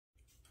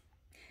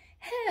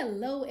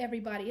Hello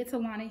everybody, it's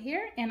Alana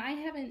here, and I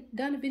haven't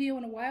done a video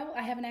in a while.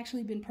 I haven't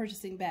actually been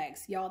purchasing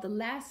bags. Y'all, the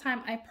last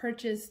time I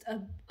purchased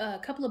a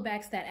couple of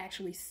bags that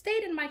actually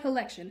stayed in my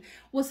collection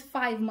was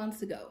 5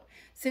 months ago.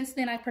 Since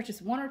then I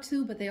purchased one or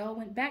two, but they all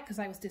went back because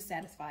I was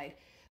dissatisfied.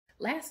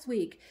 Last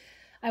week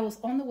I was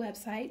on the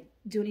website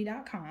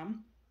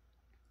Dooney.com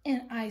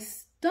and I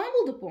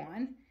stumbled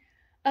upon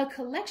a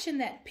collection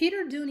that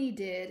Peter Dooney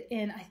did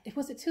in,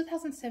 was it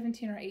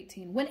 2017 or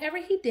 18? Whenever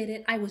he did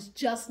it, I was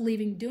just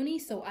leaving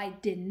Dooney, so I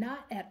did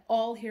not at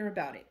all hear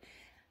about it.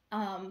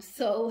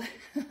 So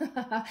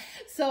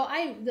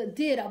I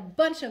did a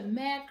bunch of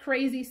mad,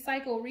 crazy,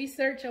 psycho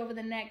research over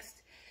the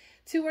next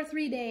 2 or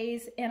 3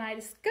 days, and I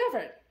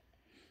discovered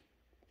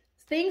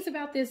things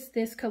about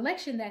this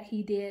collection that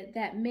he did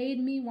that made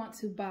me want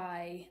to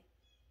buy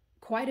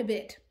quite a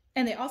bit.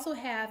 And they also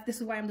have,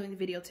 this is why I'm doing the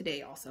video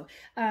today also,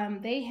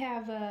 they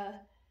have a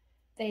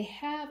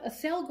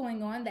sale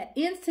going on that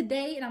ends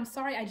today, and I'm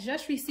sorry, I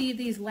just received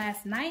these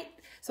last night,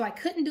 so I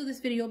couldn't do this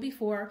video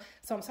before,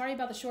 so I'm sorry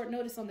about the short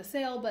notice on the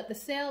sale, but the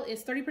sale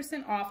is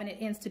 30% off and it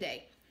ends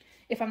today,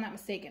 if I'm not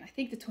mistaken. I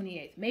think the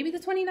 28th, maybe the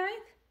 29th,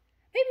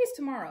 maybe it's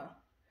tomorrow,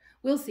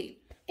 we'll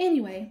see.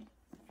 Anyway,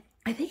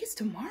 I think it's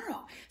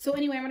tomorrow. So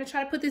anyway, I'm going to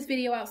try to put this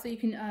video out so you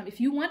can,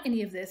 if you want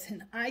any of this,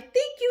 and I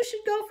think you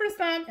should go for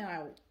some, and I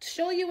will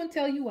show you and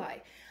tell you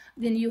why.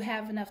 Then you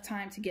have enough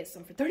time to get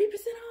some for 30%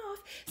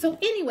 off. So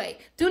anyway,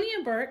 Dooney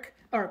and Bourke,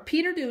 or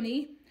Peter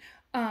Dooney,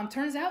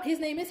 turns out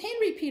his name is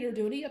Henry Peter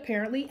Dooney,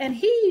 apparently, and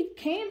he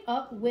came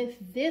up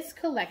with this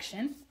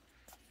collection.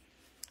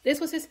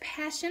 This was his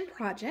passion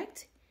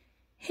project,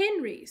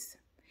 Henry's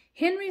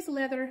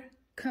Leather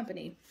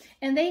Company,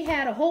 and they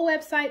had a whole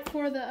website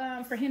for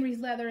the for Henry's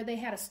Leather. They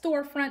had a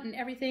storefront and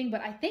everything,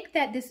 but I think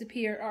that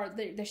disappeared, or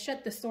they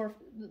shut the store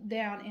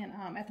down in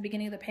at the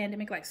beginning of the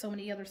pandemic, like so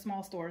many other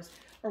small stores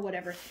or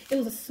whatever. It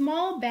was a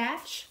small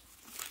batch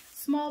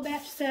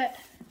set,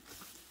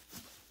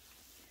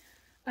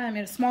 in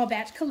a small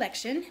batch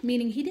collection,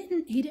 meaning he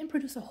didn't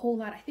produce a whole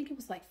lot. I think it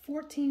was like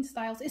 14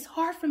 styles. It's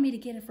hard for me to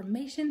get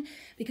information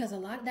because a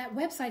lot of that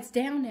website's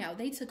down now.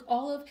 They took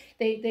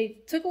they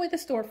took away the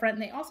storefront,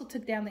 and they also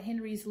took down the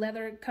Henry's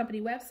Leather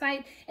Company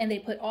website, and they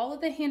put all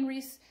of the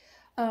Henry's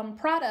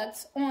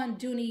products on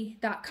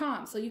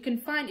Dooney.com. So you can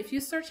find, if you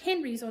search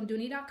Henry's on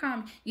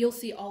Dooney.com, you'll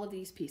see all of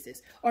these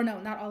pieces. Or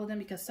no, not all of them,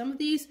 because some of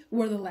these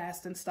were the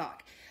last in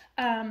stock.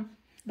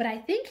 But I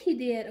think he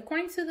did,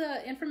 according to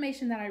the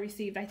information that I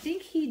received, I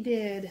think he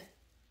did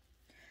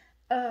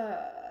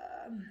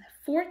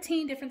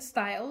 14 different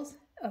styles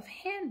of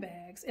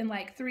handbags and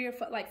like 4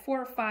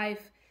 or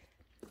 5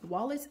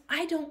 wallets.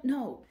 I don't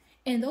know.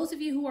 And those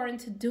of you who are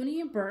into Dooney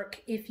and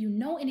Bourke, if you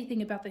know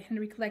anything about the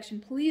Henry collection,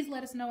 please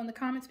let us know in the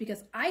comments,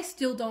 because I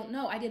still don't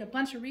know. I did a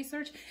bunch of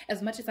research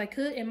as much as I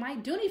could, and my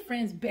Dooney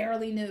friends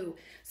barely knew.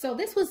 So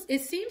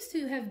it seems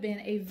to have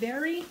been a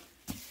very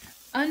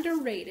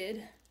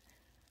underrated,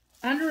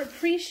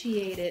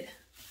 underappreciated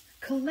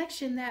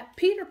collection that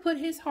Peter put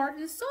his heart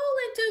and soul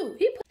into.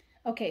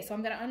 Okay, so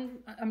I'm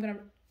gonna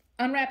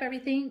unwrap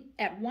everything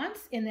at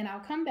once, and then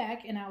I'll come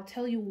back and I'll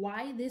tell you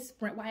why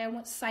I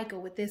went psycho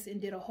with this and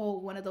did a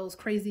whole one of those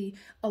crazy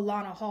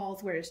Alana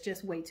hauls where it's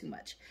just way too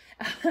much.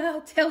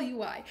 I'll tell you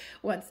why.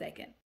 1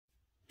 second.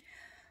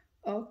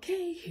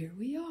 Okay, here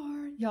we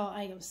are, y'all.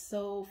 I am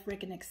so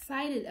freaking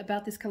excited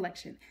about this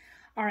collection.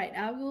 All right,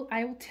 I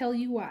will tell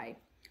you why.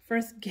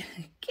 First,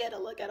 get a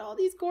look at all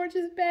these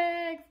gorgeous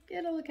bags.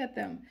 Get a look at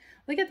them.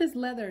 Look at this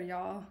leather,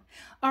 y'all.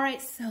 All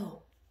right,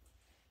 so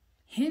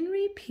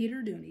Henry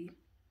Peter Dooney,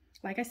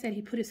 like I said,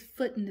 he put his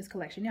foot in this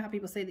collection. You know how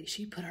people say that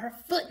she put her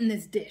foot in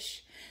this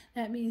dish.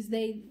 That means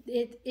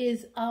it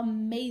is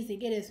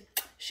amazing. It is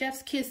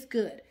chef's kiss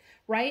good,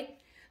 right?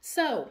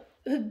 So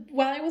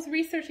while I was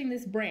researching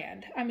this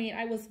brand, I mean,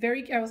 I was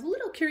a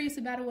little curious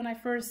about it when I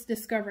first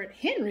discovered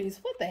Henry's.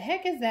 What the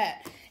heck is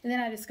that? And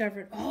then I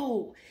discovered,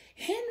 oh,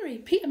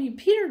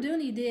 Peter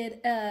Dooney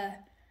did,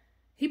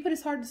 he put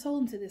his heart and soul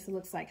into this, it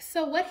looks like.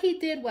 So what he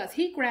did was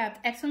he grabbed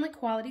excellent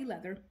quality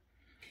leather,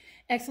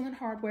 excellent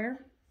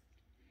hardware,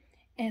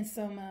 and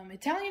some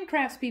Italian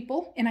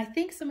craftspeople. And I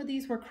think some of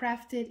these were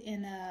crafted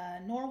in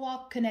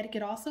Norwalk,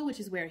 Connecticut also,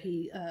 which is where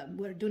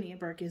where Dooney and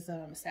Bourke is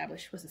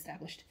was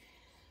established,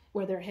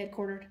 where they're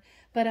headquartered.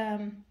 But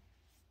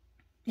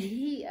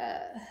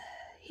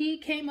he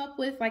came up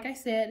with, like I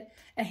said,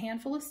 a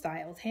handful of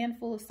styles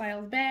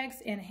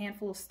bags, and a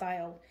handful of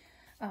style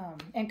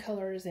and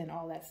colors and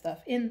all that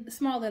stuff in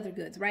small leather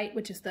goods, right?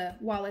 Which is the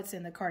wallets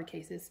and the card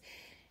cases.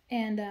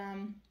 And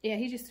yeah,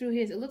 he just threw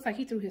it looks like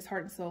he threw his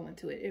heart and soul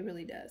into it. It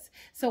really does.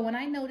 So when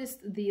I noticed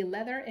the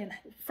leather, and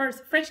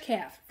first, French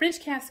calf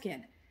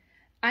skin.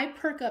 I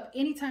perk up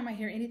anytime I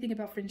hear anything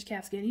about French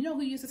calf skin. You know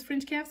who uses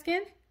French calf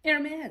skin?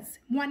 Hermes,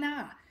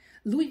 Moina,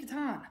 Louis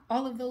Vuitton,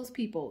 all of those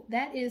people.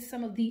 That is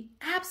some of the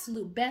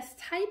absolute best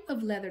type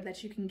of leather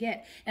that you can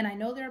get. And I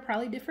know there are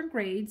probably different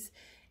grades,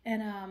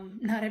 and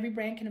not every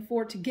brand can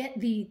afford to get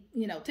the,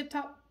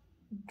 tip-top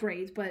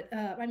grades, but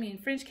I mean,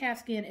 French calf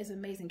skin is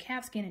amazing.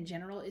 Calf skin in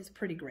general is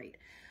pretty great.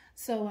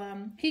 So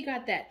he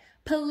got that.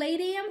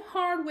 Palladium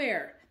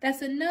hardware.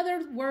 That's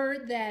another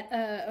word that,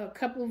 a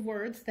couple of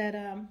words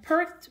that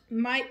perked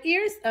my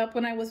ears up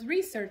when I was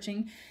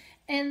researching.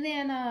 And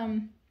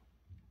then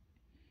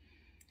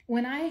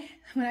when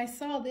I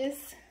saw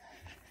this,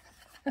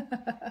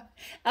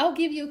 I'll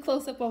give you a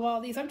close-up of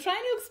all these. I'm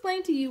trying to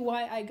explain to you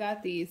why I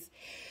got these.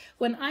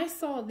 When I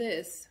saw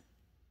this,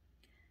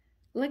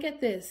 look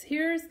at this.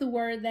 Here's the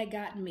word that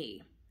got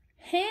me.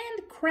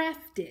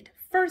 Handcrafted.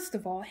 First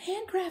of all,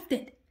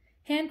 handcrafted.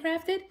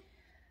 Handcrafted,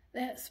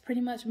 that's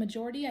pretty much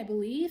majority, I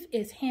believe,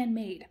 is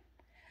handmade.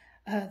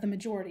 The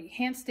majority.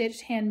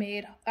 Hand-stitched,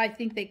 handmade. I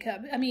think they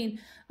cut, I mean,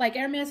 like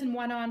Hermes and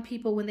Wanon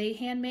people, when they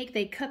hand make,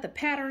 they cut the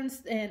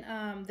patterns,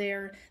 and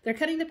they're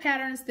cutting the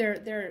patterns,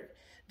 they're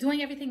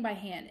doing everything by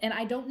hand. And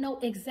I don't know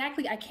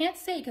exactly, I can't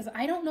say, because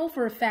I don't know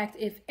for a fact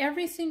if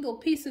every single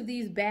piece of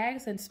these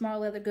bags and small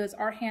leather goods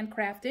are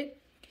handcrafted,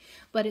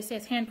 but it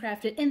says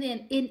handcrafted, and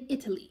then in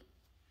Italy.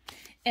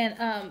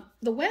 And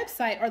the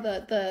website, or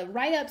the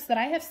write-ups that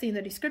I have seen,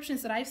 the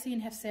descriptions that I've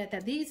seen have said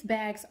that these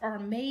bags are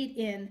made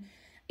in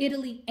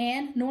Italy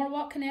and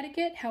Norwalk,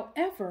 Connecticut.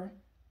 However,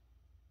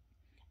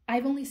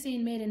 I've only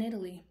seen made in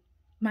Italy.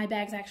 My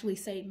bags actually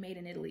say made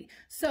in Italy.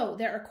 So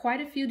there are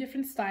quite a few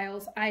different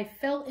styles. I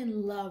fell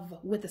in love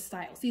with the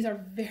styles. These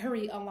are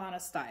very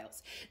Alana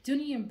styles.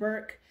 Dooney and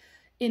Burke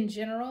in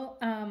general,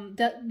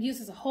 that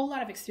uses a whole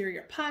lot of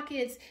exterior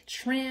pockets,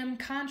 trim,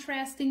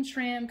 contrasting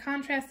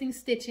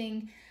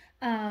stitching,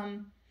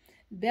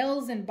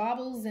 bells and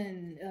baubles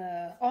and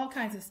all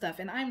kinds of stuff.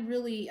 And I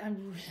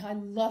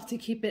love to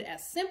keep it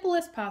as simple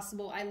as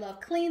possible. I love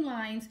clean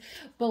lines,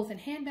 both in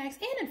handbags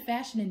and in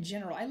fashion in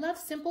general. I love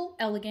simple,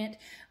 elegant,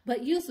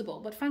 but usable,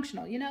 but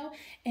functional, you know?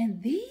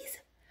 And these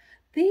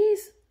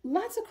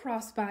lots of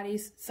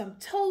crossbodies, some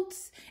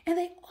totes, and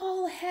they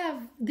all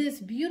have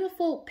this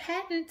beautiful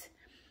patented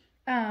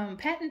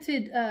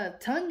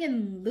tongue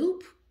and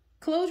loop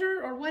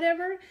closure or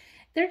whatever.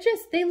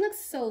 They look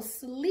so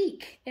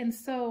sleek and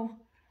so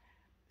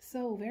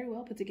very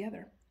well put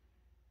together.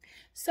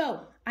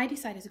 So I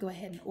decided to go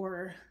ahead and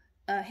order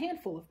a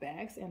handful of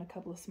bags and a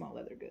couple of small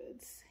leather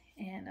goods.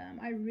 And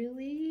I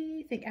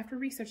really think, after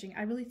researching,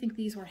 I really think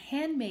these were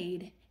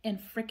handmade in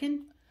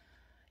frickin'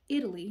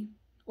 Italy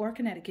or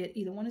Connecticut.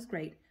 Either one is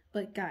great.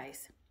 But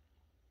guys,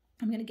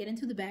 I'm going to get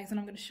into the bags, and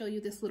I'm going to show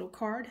you this little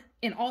card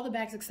in all the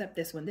bags except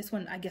this one. This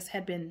one, I guess,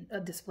 had been a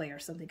display or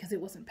something because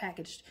it wasn't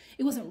packaged.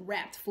 It wasn't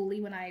wrapped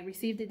fully when I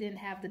received it. It didn't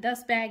have the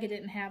dust bag. It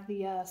didn't have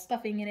the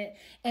stuffing in it.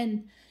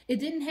 And it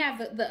didn't have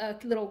the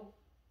little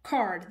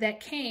card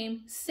that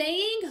came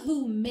saying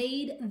who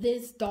made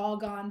this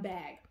doggone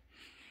bag.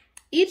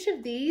 Each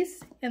of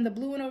these, and the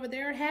blue one over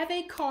there, have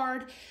a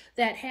card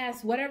that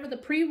has whatever the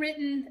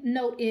pre-written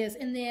note is,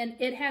 and then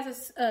it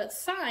has it's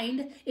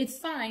signed,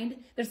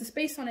 there's a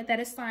space on it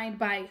that is signed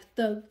by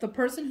the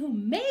person who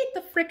made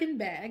the frickin'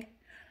 bag,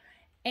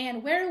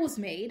 and where it was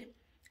made,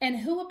 and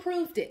who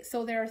approved it.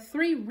 So there are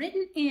 3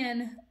 written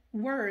in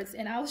words,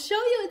 and I'll show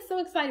you. It's so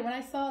exciting. When I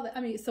saw that,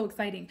 I mean, it's so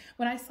exciting.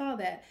 When I saw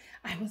that,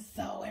 I was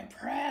so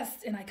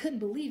impressed, and I couldn't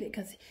believe it,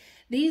 because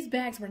these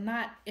bags were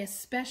not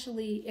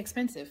especially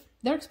expensive.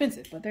 They're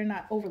expensive, but they're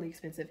not overly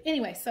expensive.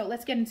 Anyway, so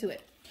let's get into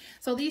it.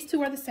 So these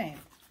two are the same.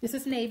 This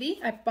is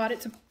navy. I bought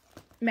it to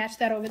match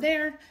that over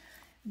there.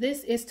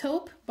 This is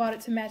taupe. Bought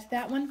it to match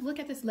that one. Look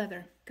at this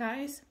leather,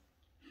 guys.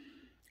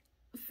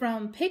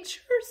 From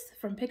pictures,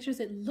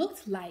 it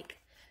looked like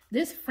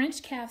this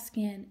French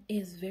calfskin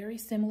is very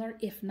similar,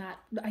 if not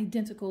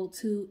identical,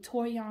 to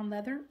Torian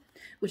leather,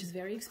 which is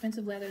very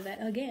expensive leather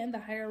that, again, the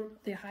higher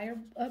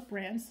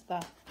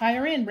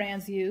end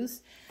brands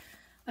use.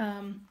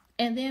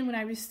 And then when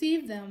I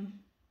received them,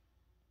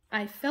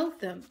 I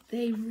felt them.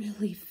 They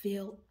really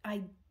feel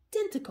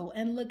identical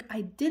and look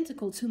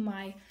identical to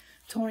my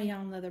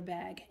Torian leather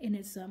bag. And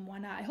it's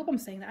Wana. I hope I'm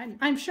saying that.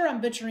 I'm sure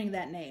I'm butchering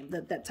that name,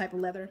 that type of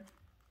leather.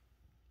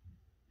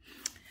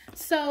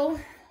 So,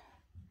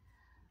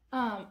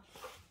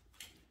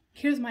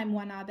 here's my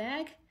Moana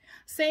bag.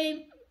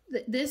 Same,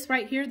 this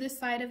right here, this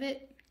side of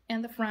it,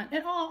 and the front,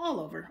 and all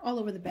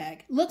over the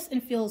bag. Looks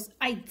and feels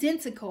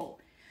identical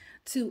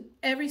to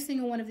every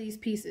single one of these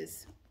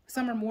pieces.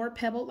 Some are more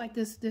pebbled, like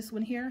this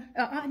one here.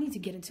 I need to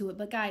get into it,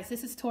 but guys,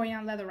 this is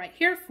Torian leather right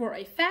here for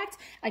a fact.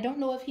 I don't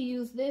know if he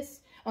used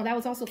this. Oh, that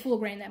was also full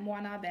grain, that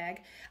Moana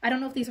bag. I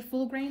don't know if these are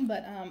full grain,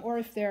 but or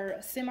if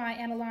they're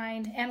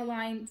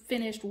aniline,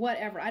 finished,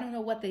 whatever. I don't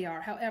know what they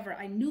are. However,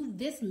 I knew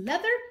this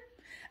leather.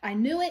 I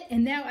knew it,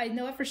 and now I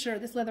know it for sure.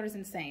 This leather is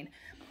insane.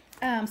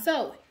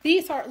 So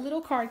these are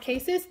little card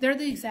cases. They're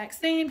the exact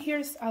same.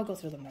 I'll go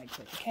through them right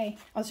quick, okay?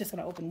 I was just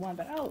going to open one,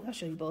 but I'll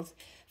show you both.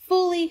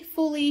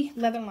 Fully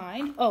leather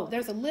lined. Oh,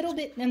 there's a little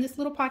bit in this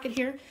little pocket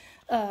here.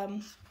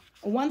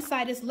 One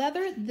side is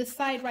leather. This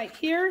side right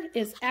here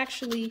is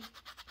actually,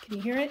 can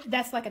you hear it?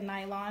 That's like a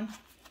nylon,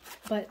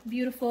 but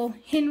beautiful.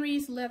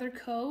 Henry's Leather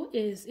Co.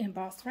 is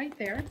embossed right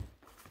there.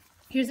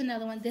 Here's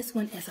another one. This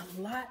one is a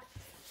lot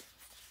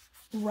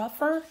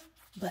rougher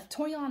But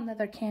Toyon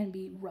leather can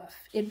be rough.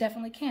 It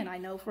definitely can. I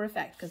know for a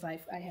fact because I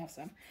have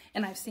some.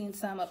 And I've seen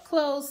some up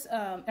close,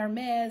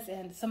 Hermes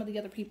and some of the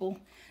other people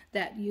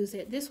that use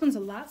it. This one's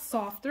a lot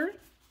softer,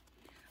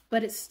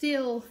 but it's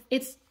still,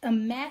 it's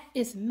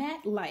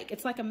matte-like.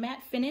 It's like a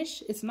matte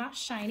finish. It's not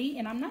shiny,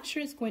 and I'm not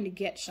sure it's going to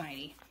get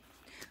shiny.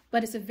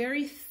 But it's a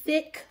very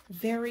thick,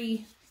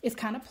 it's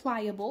kind of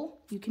pliable.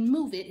 You can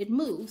move it. It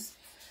moves.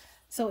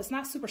 So it's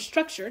not super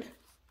structured.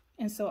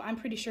 And so I'm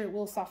pretty sure it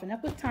will soften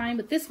up with time.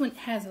 But this one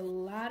has a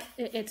lot.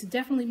 It's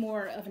definitely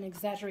more of an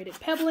exaggerated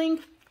pebbling.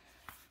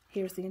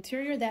 Here's the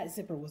interior. That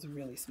zipper was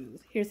really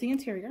smooth. Here's the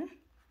interior.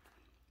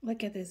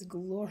 Look at this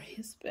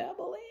glorious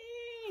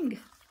pebbling.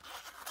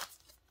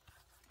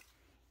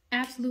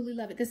 Absolutely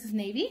love it. This is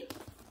navy.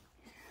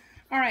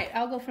 All right,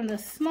 I'll go from the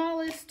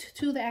smallest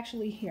to the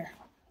actually here.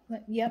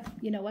 Yep,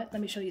 you know what?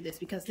 Let me show you this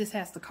because this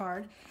has the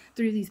card.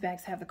 3 of these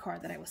bags have the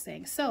card that I was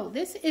saying. So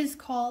this is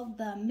called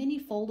the mini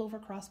fold over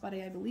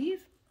crossbody, I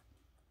believe.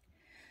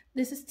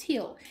 This is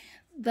teal.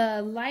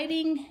 The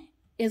lighting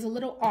is a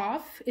little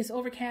off. It's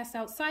overcast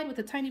outside with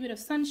a tiny bit of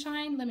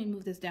sunshine. Let me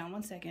move this down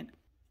 1 second.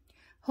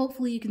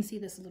 Hopefully you can see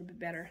this a little bit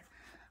better.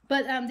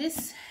 But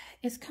this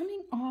is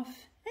coming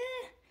off.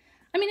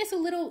 I mean, it's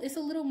a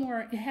little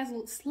more, it has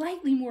a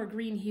slightly more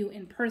green hue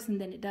in person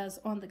than it does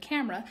on the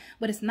camera,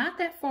 but it's not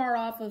that far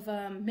off of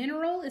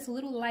mineral. It's a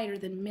little lighter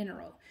than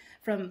mineral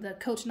from the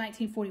Coach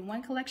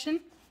 1941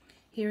 collection.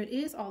 Here it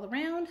is all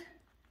around.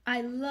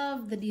 I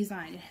love the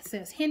design. It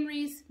says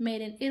Henry's,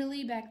 made in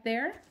Italy back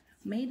there.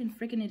 Made in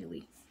freaking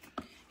Italy.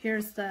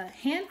 Here's the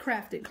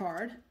handcrafted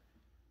card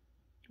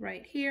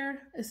right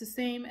here. It's the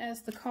same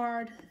as the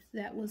card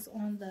that was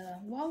on the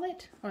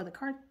wallet or the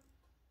card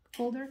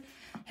holder.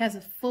 Has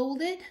a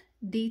folded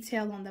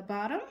detail on the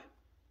bottom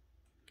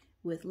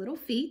with little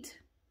feet.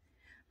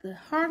 The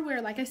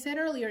hardware, like I said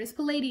earlier, is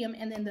palladium,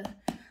 and then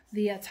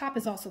the top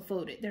is also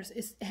folded.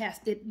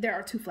 There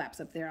are 2 flaps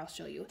up there. I'll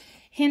show you.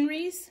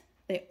 Henry's,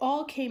 they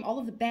all came, all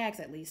of the bags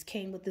at least,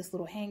 came with this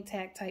little hang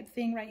tag type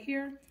thing right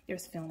here.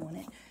 There's film on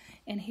it.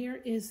 And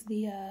here is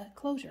the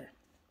closure.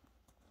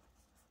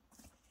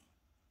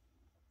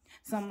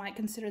 Some might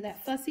consider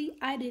that fussy.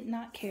 I did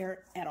not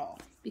care at all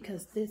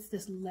because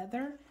this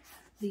leather,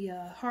 the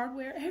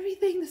hardware,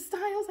 everything, the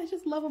styles, I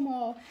just love them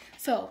all.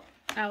 So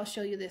I'll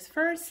show you this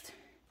first.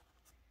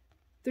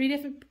 3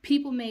 different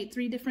people made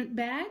 3 different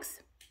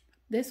bags.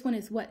 This one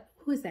is what?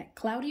 Who is that?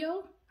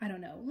 Claudio? I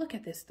don't know. Look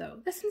at this though.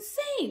 That's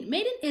insane.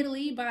 Made in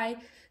Italy by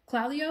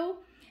Claudio,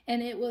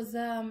 and it was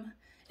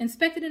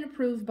inspected and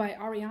approved by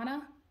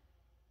Ariana.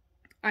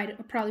 I'm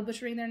probably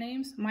butchering their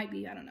names. Might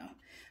be. I don't know.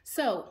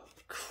 So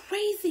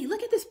crazy.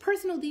 Look at this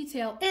personal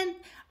detail. And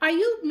are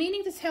you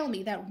meaning to tell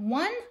me that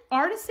one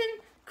artisan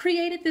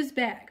created this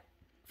bag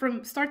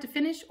from start to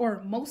finish,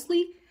 or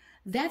mostly?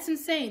 That's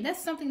insane.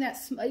 That's something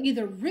that's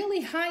either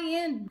really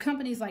high-end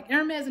companies like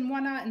Hermes and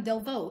whatnot and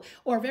Delvaux,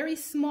 or very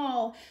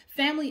small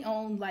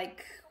family-owned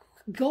like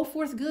Go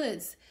Forth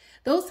Goods.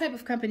 Those type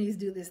of companies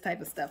do this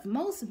type of stuff.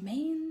 Most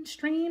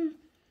mainstream,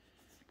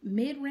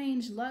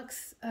 mid-range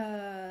luxe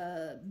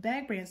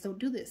bag brands don't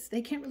do this.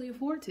 They can't really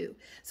afford to.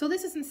 So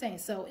this is insane.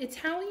 So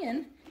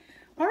Italian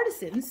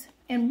artisans,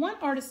 and one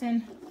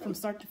artisan from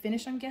start to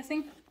finish, I'm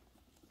guessing.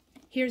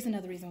 Here's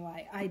another reason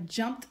why I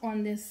jumped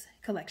on this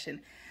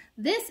collection.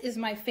 This is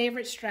my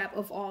favorite strap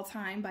of all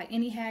time by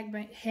any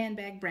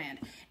handbag brand.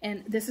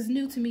 And this is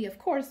new to me, of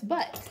course,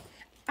 but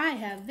I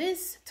have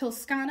this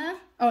Toscana.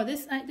 Oh,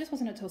 this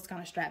wasn't a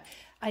Toscana strap,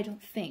 I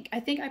don't think. I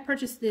think I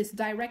purchased this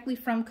directly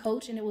from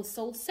Coach, and it was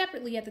sold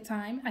separately at the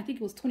time. I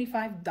think it was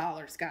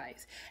 $25,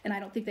 guys. And I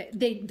don't think that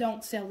they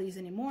don't sell these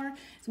anymore.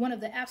 It's one of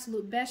the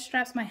absolute best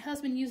straps. My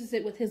husband uses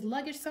it with his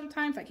luggage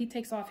sometimes. Like, he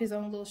takes off his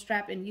own little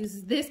strap and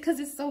uses this because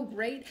it's so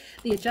great.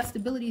 The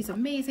adjustability is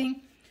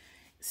amazing.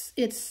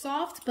 It's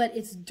soft, but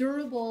it's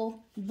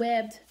durable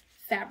webbed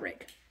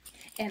fabric.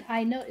 And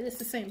I know it's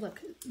the same, look,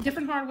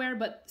 different hardware,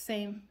 but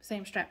same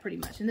strap pretty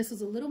much. And this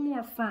is a little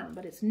more firm,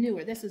 but it's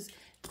newer. This is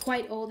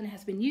quite old and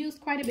has been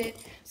used quite a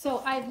bit.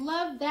 So I've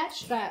loved that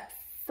strap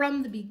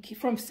from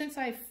since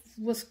I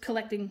was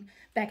collecting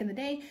back in the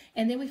day.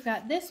 And then we've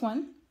got this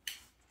one.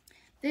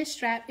 This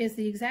strap is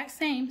the exact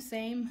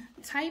same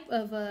type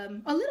of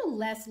a little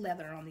less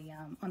leather on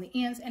the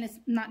ends, and it's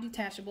not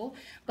detachable,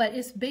 but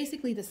it's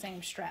basically the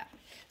same strap,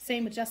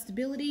 same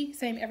adjustability,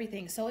 same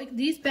everything. So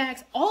these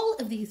bags, all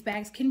of these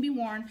bags, can be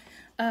worn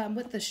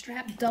with the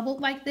strap doubled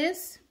like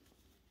this,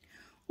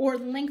 or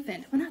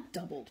lengthened. Well, not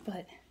doubled,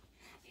 but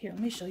here,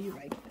 let me show you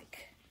right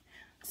quick,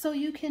 so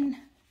you can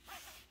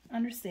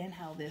understand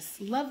how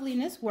this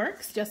loveliness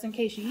works, just in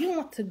case you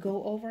want to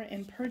go over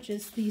and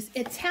purchase these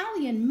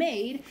Italian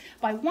made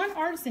by one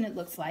artisan, it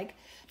looks like,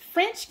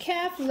 French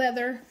calf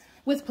leather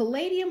with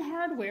palladium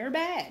hardware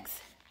bags.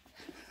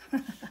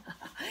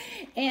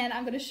 And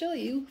I'm going to show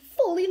you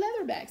fully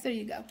leather bags. There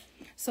you go.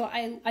 So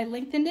I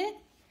lengthened it,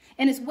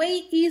 and it's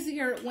way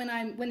easier when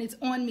it's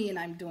on me and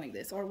I'm doing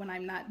this, or when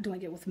I'm not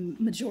doing it with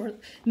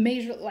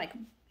major like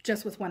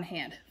just with one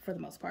hand for the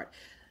most part.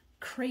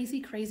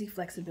 Crazy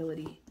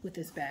flexibility with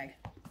this bag.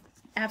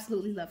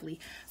 Absolutely lovely.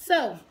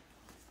 So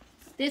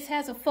This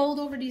has a fold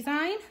over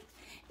design.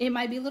 It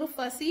might be a little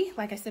fussy,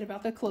 like I said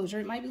about the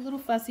closure. It might be a little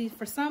fussy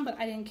for some, but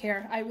I didn't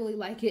care. I really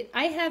like it.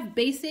 I have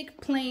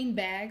basic plain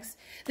bags.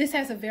 This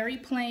has a very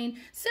plain,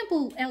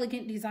 simple,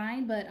 elegant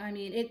design, but I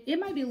mean, it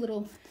might be a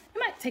little, it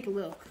might take a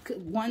little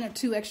 1 or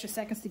 2 extra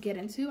seconds to get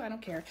into. I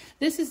don't care.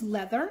 This is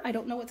leather. I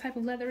don't know what type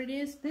of leather it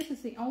is. This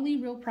is the only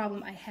real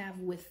problem I have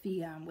with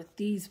the with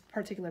these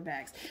particular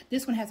bags.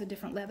 This one has a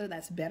different leather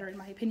that's better in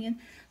my opinion.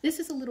 This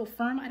is a little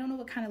firm. I don't know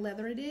what kind of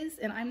leather it is,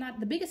 and I'm not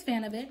the biggest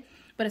fan of it.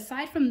 But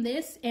aside from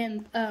this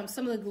and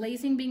some of the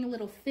glazing being a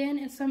little thin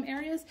in some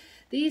areas,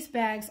 these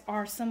bags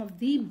are some of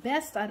the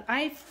best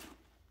I've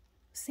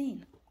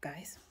seen,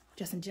 guys,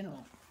 just in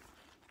general.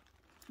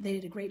 They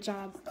did a great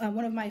job.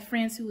 One of my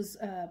friends who was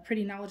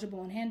pretty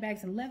knowledgeable in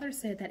handbags and leather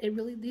said that it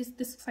really, this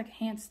looks like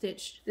hand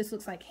stitch. This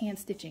looks like hand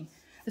stitching.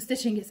 The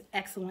stitching is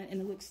excellent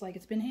and it looks like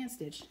it's been hand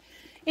stitched.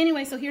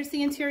 Anyway, so here's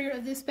the interior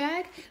of this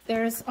bag.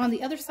 There's, on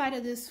the other side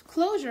of this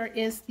closure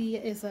is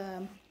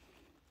the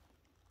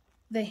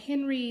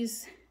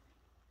Henry's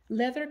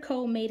Leather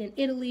Co. made in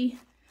Italy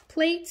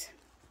plate.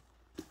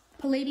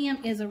 Palladium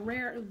is a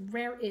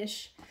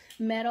rare-ish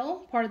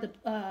metal, part of the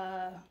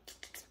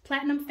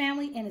platinum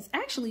family, and it's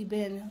actually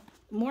been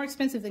more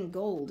expensive than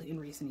gold in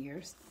recent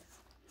years.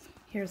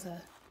 Here's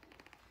a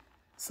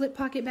slip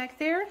pocket back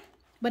there,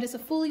 but it's a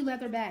fully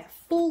leather bag.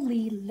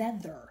 Fully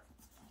leather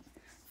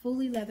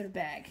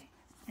bag.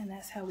 And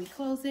that's how we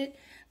close it.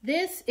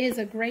 This is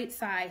a great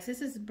size.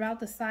 This is about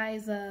the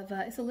size of,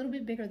 it's a little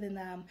bit bigger than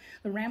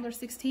the Rambler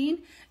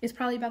 16. It's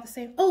probably about the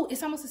same. Oh,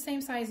 it's almost the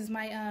same size as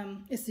my,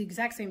 it's the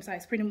exact same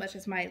size pretty much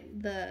as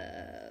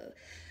the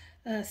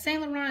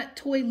Saint Laurent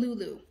Toy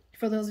Lulu.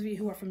 For those of you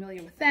who are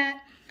familiar with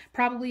that.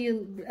 Probably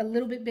a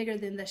little bit bigger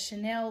than the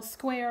Chanel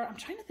Square. I'm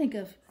trying to think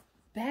of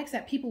bags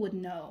that people would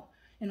know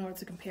in order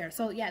to compare.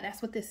 So yeah,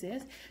 that's what this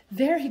is.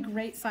 Very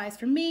great size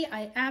for me.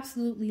 I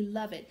absolutely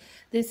love it.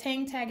 This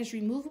hang tag is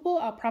removable.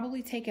 I'll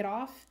probably take it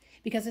off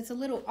because it's a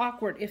little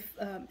awkward if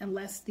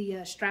unless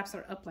the straps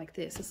are up like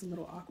this. It's a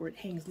little awkward,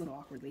 hangs a little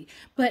awkwardly,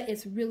 but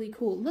it's really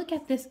cool. Look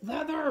at this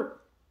leather.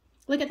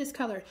 Look at this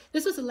color.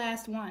 This was the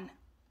last one.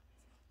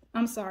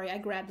 I'm sorry, I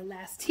grabbed the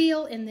last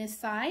teal in this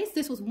size.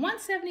 This was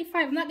 $175.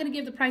 I'm not going to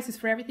give the prices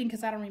for everything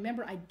because I don't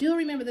remember. I do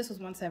remember this was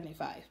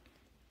 $175.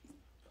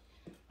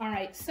 All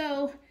right,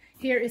 so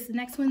here is the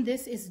next one.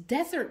 This is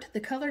Desert, the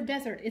color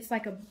Desert. It's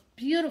like a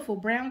beautiful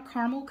brown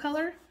caramel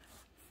color.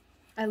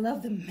 I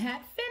love the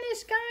matte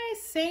finish,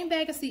 guys. Same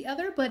bag as the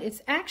other, but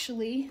it's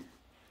actually,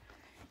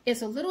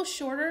 it's a little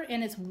shorter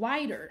and it's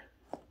wider.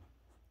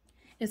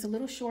 It's a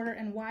little shorter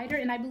and wider,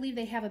 and I believe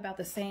they have about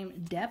the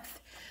same depth.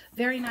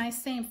 Very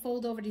nice, same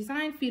fold over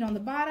design, feet on the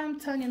bottom,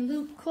 tongue and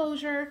loop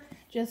closure.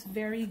 Just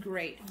very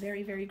great,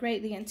 very, very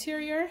great. The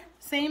interior,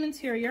 same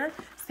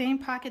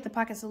pocket. The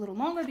pocket's a little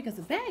longer because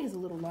the bag is a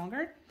little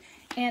longer.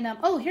 And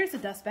oh, here's the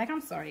dust bag.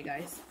 I'm sorry,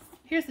 guys.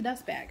 Here's the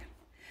dust bag.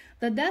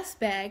 The dust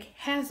bag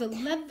has a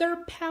leather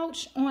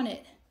pouch on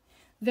it.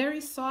 Very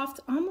soft,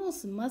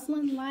 almost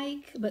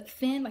muslin-like, but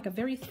thin, like a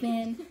very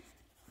thin.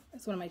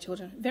 That's one of my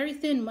children. Very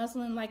thin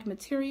muslin-like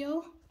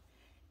material.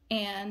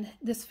 And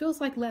this feels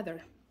like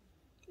leather.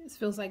 This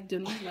feels like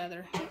Denier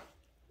leather.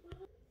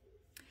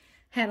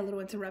 Had a little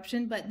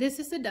interruption, but this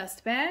is the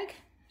dust bag.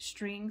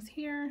 Strings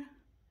here.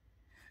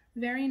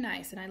 Very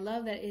nice. And I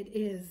love that it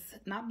is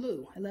not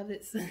blue. I love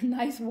it's a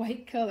nice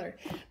white color.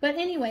 But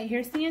anyway,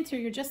 here's the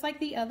interior just like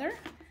the other.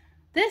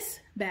 This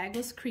bag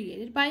was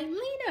created by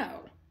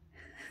Lino.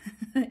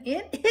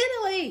 In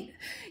Italy.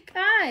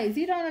 Guys,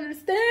 you don't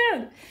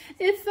understand.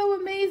 It's so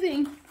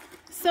amazing.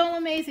 So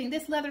amazing.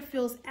 This leather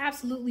feels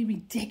absolutely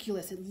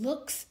ridiculous. It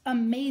looks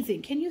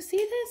amazing. Can you see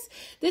this?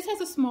 This has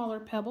a smaller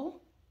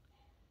pebble.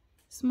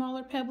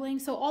 Smaller pebbling.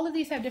 So all of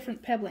these have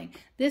different pebbling.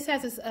 This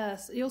has a,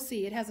 you'll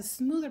see, it has a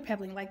smoother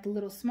pebbling like the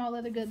little small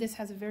leather good. This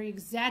has a very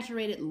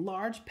exaggerated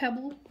large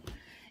pebble.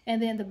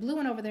 And then the blue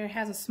one over there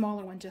has a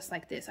smaller one just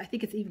like this. I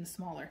think it's even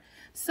smaller.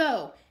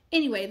 So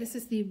anyway, this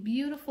is the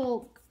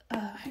beautiful,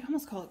 I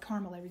almost call it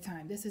caramel every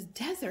time. This is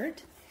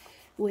Desert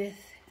with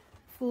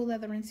full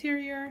leather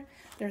interior.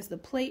 There's the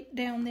plate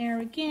down there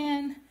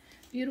again.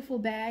 Beautiful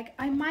bag.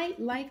 I might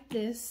like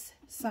this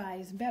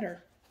size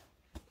better.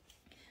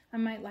 I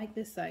might like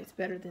this size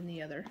better than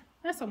the other.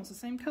 That's almost the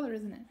same color,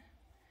 isn't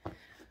it?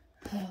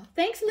 Oh,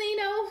 thanks,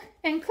 Lino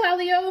and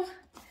Claudio.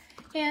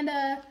 And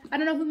I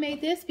don't know who made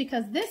this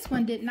because this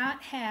one did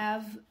not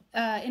have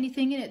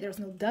anything in it. There was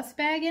no dust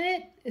bag in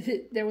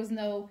it. There was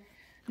no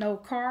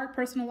card,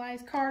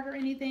 personalized card or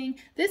anything.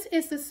 This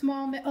is the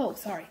small, oh,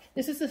 sorry.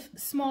 This is a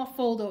small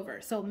fold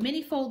over. So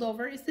mini fold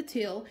over is the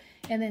teal,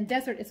 and then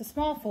Desert is a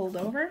small fold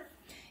over.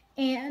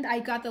 And I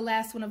got the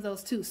last one of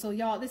those too. So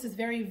y'all, this is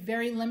very,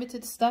 very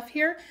limited stuff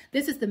here.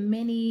 This is the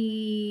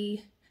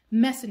mini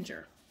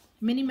messenger.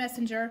 Mini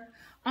messenger.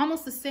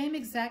 Almost the same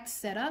exact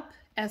setup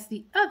as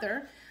the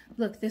other.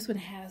 Look, this one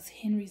has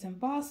Henry's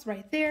embossed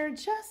right there,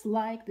 just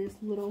like this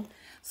little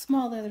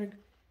small leather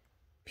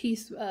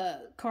piece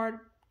card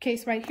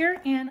case right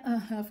here. And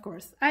of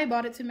course, I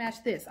bought it to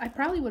match this. I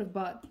probably would have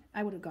bought,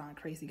 I would have gone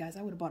crazy, guys.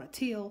 I would have bought a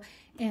teal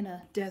and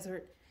a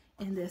Desert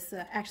in this.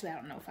 Actually, I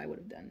don't know if I would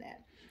have done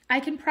that. I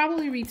can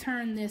probably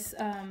return this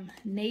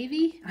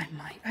navy. I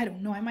might. I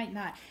don't know. I might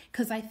not.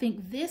 Because I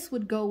think this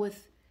would go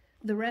with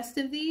the rest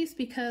of these,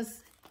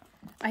 because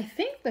I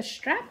think the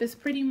strap is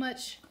pretty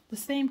much the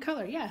same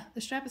color. Yeah,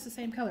 the strap is the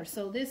same color.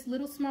 So this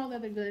little small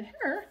leather good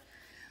here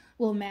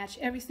will match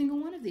every single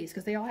one of these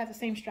because they all have the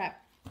same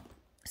strap.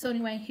 So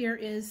anyway, here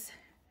is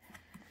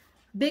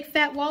big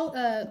fat wall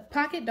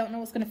pocket. Don't know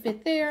what's going to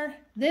fit there.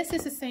 This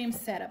is the same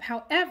setup.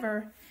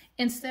 However,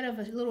 instead of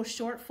a little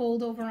short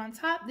fold over on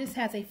top, this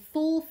has a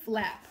full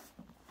flap.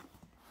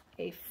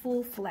 A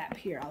full flap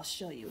here. I'll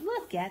show you.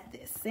 Look at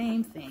this.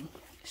 Same thing.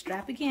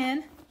 Strap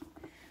again.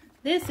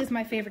 This is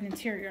my favorite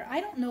interior.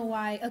 I don't know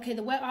why. Okay,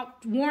 I'll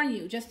warn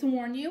you, just to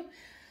warn you,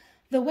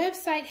 the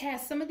website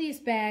has some of these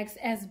bags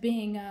as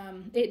being,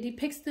 it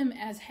depicts them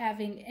as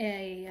having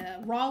a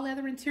raw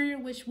leather interior,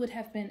 which would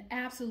have been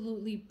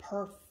absolutely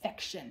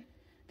perfection.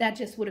 That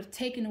just would have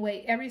taken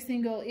away every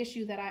single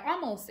issue that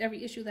almost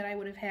every issue that I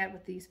would have had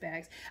with these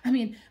bags. I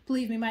mean,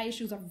 believe me, my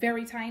issues are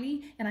very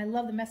tiny, and I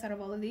love the mess out of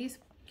all of these.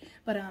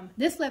 But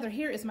this leather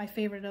here is my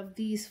favorite of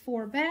these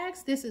 4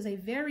 bags. This is a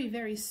very,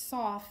 very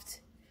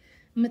soft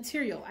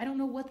material. I don't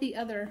know what the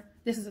other,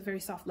 this is a very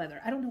soft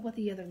leather. I don't know what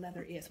the other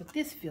leather is, but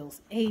this feels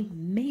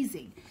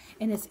amazing.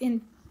 And it's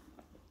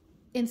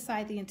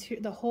inside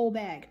the whole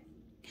bag.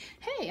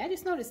 Hey, I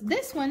just noticed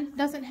this one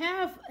doesn't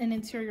have an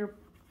interior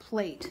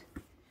plate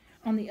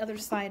on the other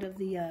side of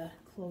the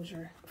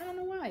closure. I don't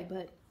know why,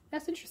 but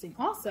that's interesting.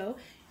 Also,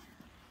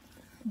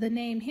 the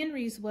name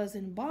Henry's was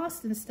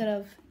embossed instead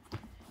of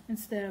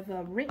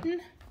written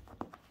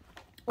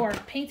or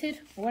painted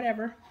or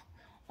whatever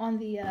on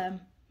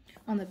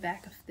the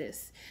back of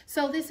this.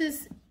 So this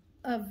is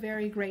a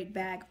very great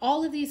bag.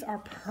 All of these are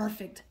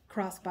perfect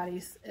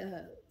crossbodies.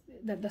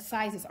 The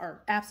sizes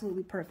are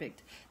absolutely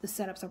perfect. The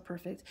setups are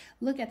perfect.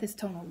 Look at this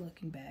tonal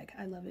looking bag.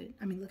 I love it.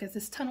 I mean, look at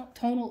this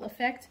tonal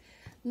effect.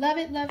 Love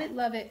it, love it,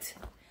 love it.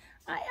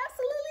 I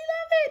absolutely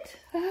love it.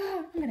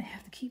 I'm gonna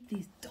have to keep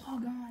these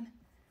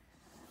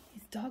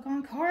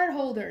doggone card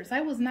holders.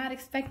 I was not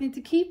expecting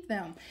to keep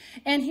them.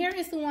 And here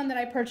is the one that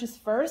I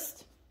purchased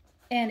first,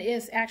 and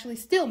is actually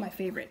still my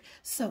favorite.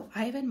 So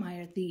I've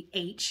admired the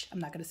I'm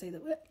not going to say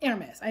the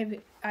Hermes.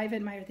 I've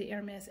admired the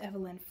Hermes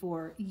Evelyn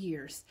for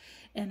years.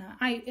 And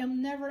I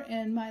am never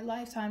in my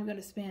lifetime going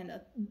to spend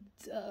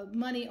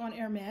money on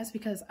Hermes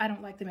because I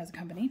don't like them as a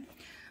company.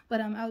 But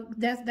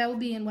that will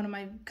be in one of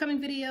my coming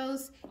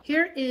videos.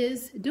 Here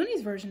is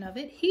Dooney's version of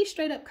it. He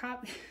straight up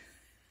copied.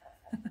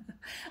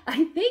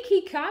 I think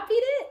he copied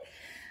it.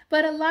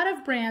 But a lot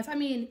of brands, I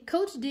mean,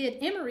 Coach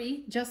did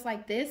Emery just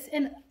like this,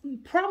 and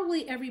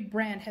probably every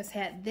brand has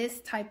had this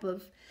type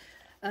of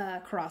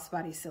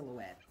crossbody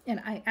silhouette,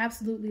 and I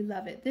absolutely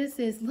love it.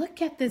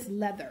 Look at this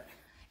leather.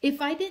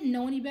 If I didn't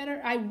know any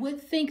better, I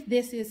would think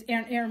this is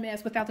an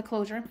Hermes without the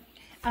closure.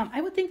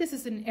 I would think this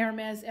is an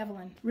Hermes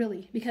Evelyn,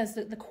 really, because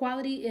the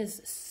quality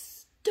is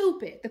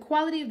stupid. The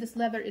quality of this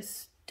leather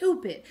is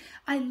stupid.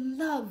 I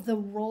love the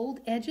rolled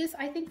edges.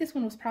 I think this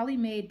one was probably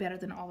made better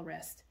than all the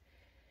rest.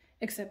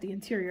 Except the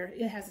interior,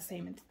 it has the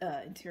same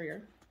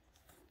interior.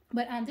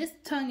 But on this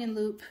tongue and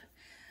loop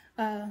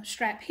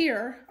strap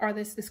here, or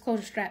this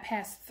closure strap,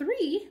 has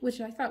 3, which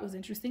I thought was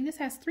interesting. This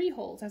has 3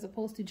 holes as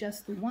opposed to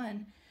just the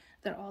one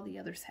that all the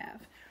others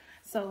have.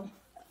 So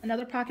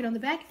another pocket on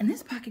the back, and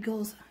this pocket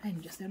goes, I'm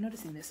just now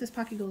noticing this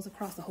pocket goes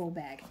across the whole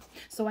bag.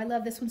 So I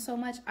love this one so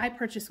much. I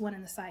purchased one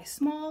in a size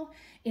small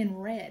in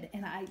red,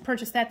 and I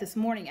purchased that this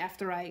morning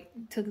after I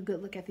took a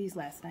good look at these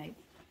last night.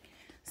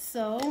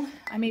 So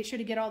I made sure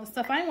to get all the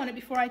stuff I wanted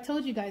before I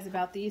told you guys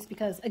about these,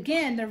 because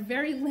again, they're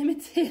very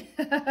limited.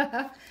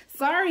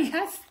 Sorry,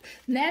 I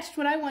snatched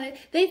what I wanted.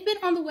 They've been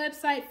on the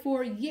website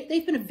for years.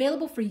 They've been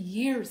available for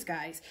years,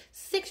 guys.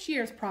 6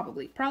 years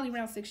probably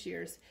around 6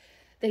 years.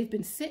 They've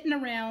been sitting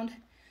around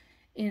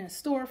in a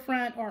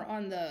storefront or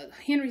on the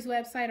Henry's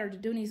website or the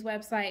Dooney's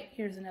website.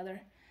 Here's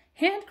another,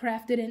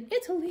 handcrafted in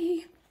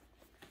Italy.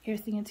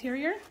 Here's the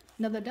interior,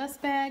 another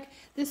dust bag.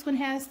 This one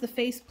has the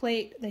face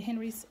plate, the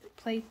Henry's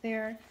plate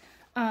there.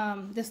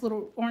 This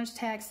little orange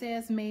tag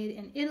says made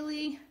in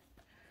Italy.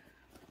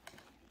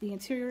 The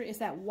interior is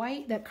that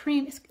white, that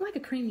cream, it's like a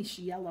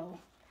creamish yellow.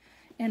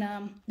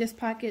 And this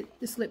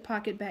slip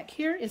pocket back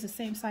here is the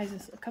same size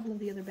as a couple of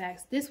the other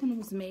bags. This one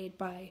was made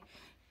by,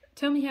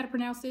 tell me how to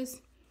pronounce this,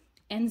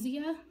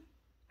 Enzia.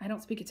 I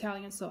don't speak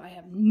Italian, so I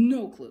have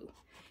no clue.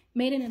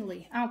 Made in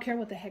Italy. I don't care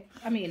what the heck,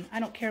 I mean, I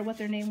don't care what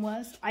their name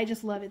was. I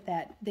just love it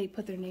that they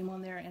put their name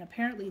on there. And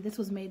apparently this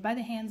was made by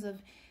the hands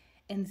of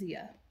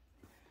Enzia.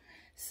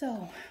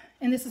 So,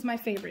 and this is my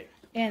favorite.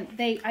 And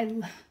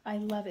I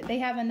love it. They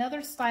have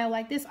another style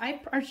like this. I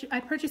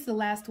purchased the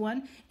last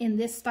one in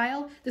this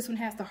style. This one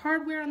has the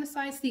hardware on the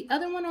sides. The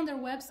other one on their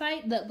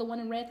website, the one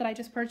in red that I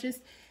just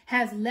purchased,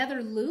 has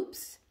leather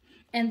loops.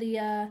 And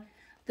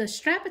the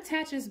strap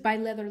attaches by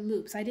leather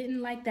loops. I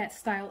didn't like that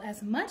style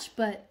as much,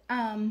 but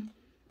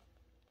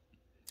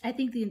I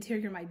think the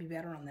interior might be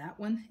better on that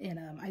one. And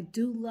I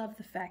do love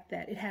the fact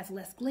that it has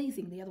less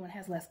glazing. The other one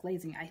has less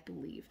glazing, I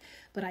believe.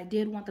 But I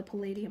did want the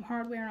palladium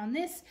hardware on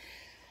this.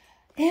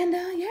 And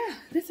yeah,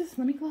 this is,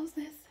 let me close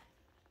this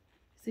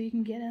so you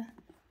can get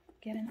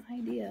an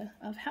idea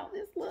of how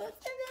this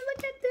looks. And then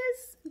look at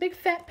this big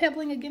fat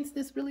pebbling against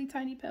this really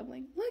tiny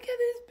pebbling. Look at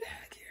this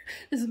bag here.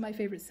 This is my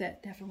favorite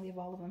set, definitely, of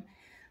all of them.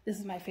 This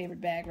is my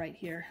favorite bag right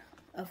here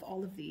of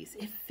all of these.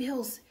 It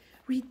feels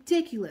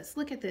ridiculous.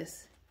 Look at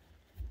this.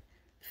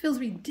 It feels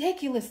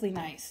ridiculously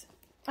nice.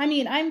 I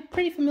mean, I'm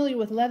pretty familiar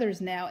with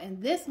leathers now,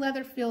 and this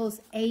leather feels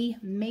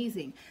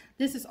amazing.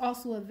 This is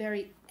also a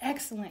very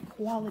excellent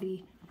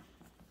quality,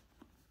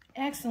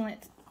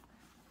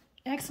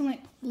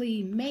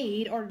 excellently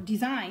made or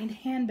designed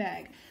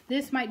handbag.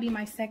 This might be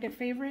my second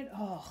favorite.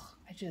 Oh,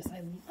 I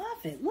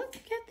love it. Look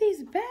at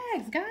these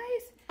bags, guys.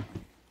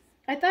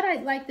 I thought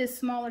I'd like this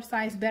smaller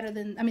size better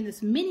than,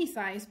 this mini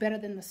size better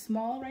than the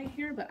small right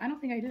here, but I don't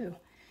think I do.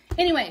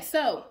 Anyway,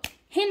 so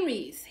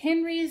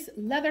Henry's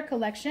leather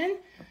collection,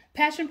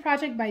 passion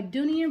project by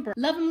Dooney & Bourke.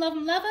 Love them, love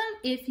them, love them.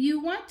 If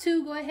you want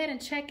to, go ahead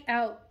and check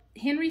out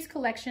Henry's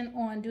collection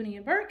on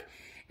Dooney & Bourke,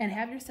 and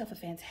have yourself a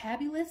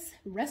fantabulous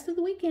rest of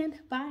the weekend.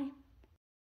 Bye.